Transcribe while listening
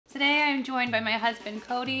I'm joined by my husband,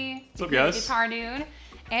 Cody. What's up, guys? Guitar dude.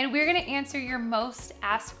 And we're gonna answer your most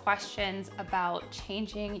asked questions about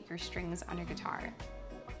changing your strings on your guitar.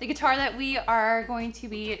 The guitar that we are going to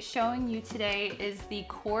be showing you today is the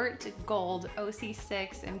Cort Gold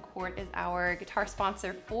OC6, and Cort is our guitar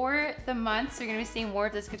sponsor for the month. So you're gonna be seeing more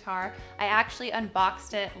of this guitar. I actually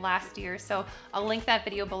unboxed it last year, so I'll link that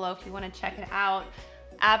video below if you wanna check it out.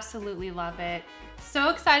 Absolutely love it. So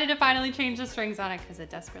excited to finally change the strings on it because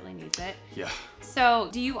it desperately needs it. Yeah. So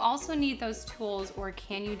do you also need those tools, or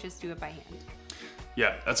can you just do it by hand?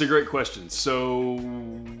 Yeah, that's a great question. So I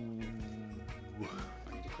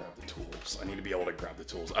need to grab the tools. I need to be able to grab the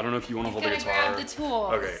tools. I don't know if you want to hold the guitar. Grab the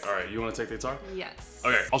tools. Okay, all right. You want to take the guitar? Yes.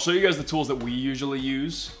 Okay, I'll show you guys the tools that we usually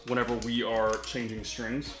use whenever we are changing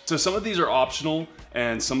strings. So some of these are optional,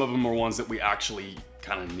 and some of them are ones that we actually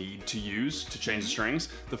kind of need to use to change the strings.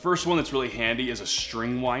 The first one that's really handy is a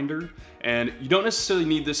string winder, and you don't necessarily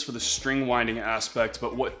need this for the string winding aspect,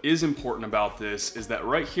 but what is important about this is that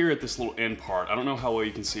right here at this little end part, I don't know how well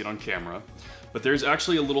you can see it on camera, but there's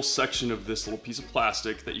actually a little section of this little piece of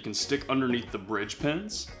plastic that you can stick underneath the bridge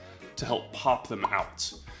pins to help pop them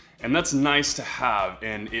out. And that's nice to have,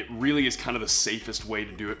 and it really is kind of the safest way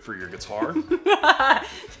to do it for your guitar.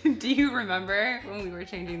 Do you remember when we were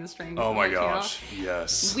changing the strings? Oh my gosh,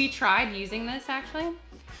 yes. We tried using this actually,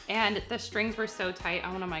 and the strings were so tight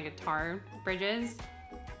on one of my guitar bridges,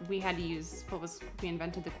 we had to use we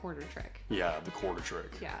invented the quarter trick. Yeah, the quarter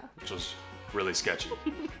trick. Yeah. Which was really sketchy.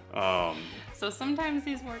 So sometimes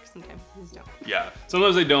these work, sometimes these don't. Yeah,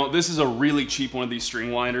 sometimes they don't. This is a really cheap one of these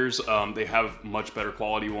string winders. They have much better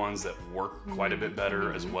quality ones that work quite a bit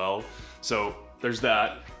better as well. So there's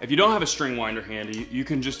that. If you don't have a string winder handy, you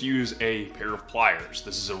can just use a pair of pliers.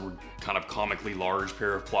 This is a kind of comically large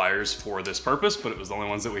pair of pliers for this purpose, but it was the only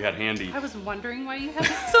ones that we had handy. I was wondering why you had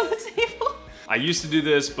this on the table. I used to do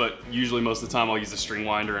this, but usually most of the time I'll use the string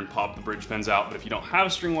winder and pop the bridge pins out. But if you don't have a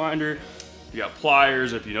string winder, you got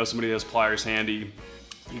pliers. If you know somebody that has pliers handy,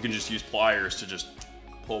 you can just use pliers to just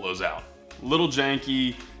pull those out. Little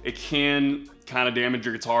janky. It can kind of damage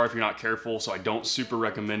your guitar if you're not careful, so I don't super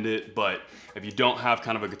recommend it. But if you don't have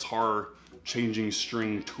kind of a guitar changing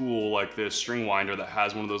string tool like this string winder that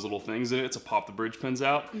has one of those little things in it to pop the bridge pins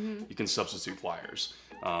out, you can substitute pliers.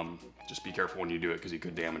 Just be careful when you do it because you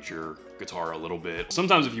could damage your guitar a little bit.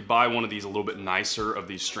 Sometimes if you buy one of these a little bit nicer of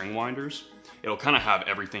these string winders, it'll kind of have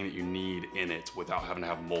everything that you need in it without having to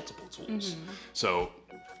have multiple tools. So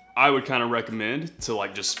I would kind of recommend to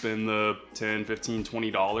like just spend the $10, $15,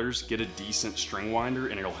 $20, get a decent string winder,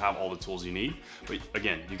 and it'll have all the tools you need. But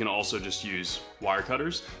again, you can also just use wire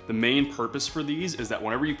cutters. The main purpose for these is that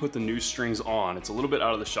whenever you put the new strings on, it's a little bit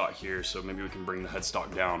out of the shot here, so maybe we can bring the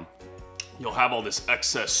headstock down. You'll have all this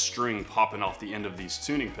excess string popping off the end of these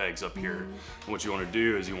tuning pegs up here. And what you want to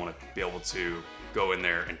do is you want to be able to go in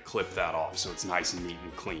there and clip that off so it's nice and neat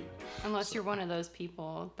and clean. Unless you're one of those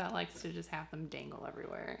people that likes to just have them dangle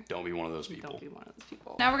everywhere. Don't be one of those people. Don't be one of those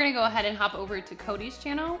people. Now we're gonna go ahead and hop over to Cody's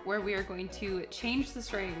channel, where we are going to change the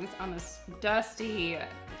strings on this dusty,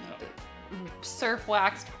 surf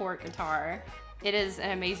waxed Cort guitar. It is an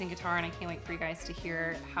amazing guitar, and I can't wait for you guys to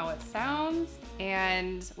hear how it sounds,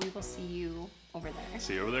 and we will see you over there.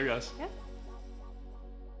 See you over there, guys. Yeah.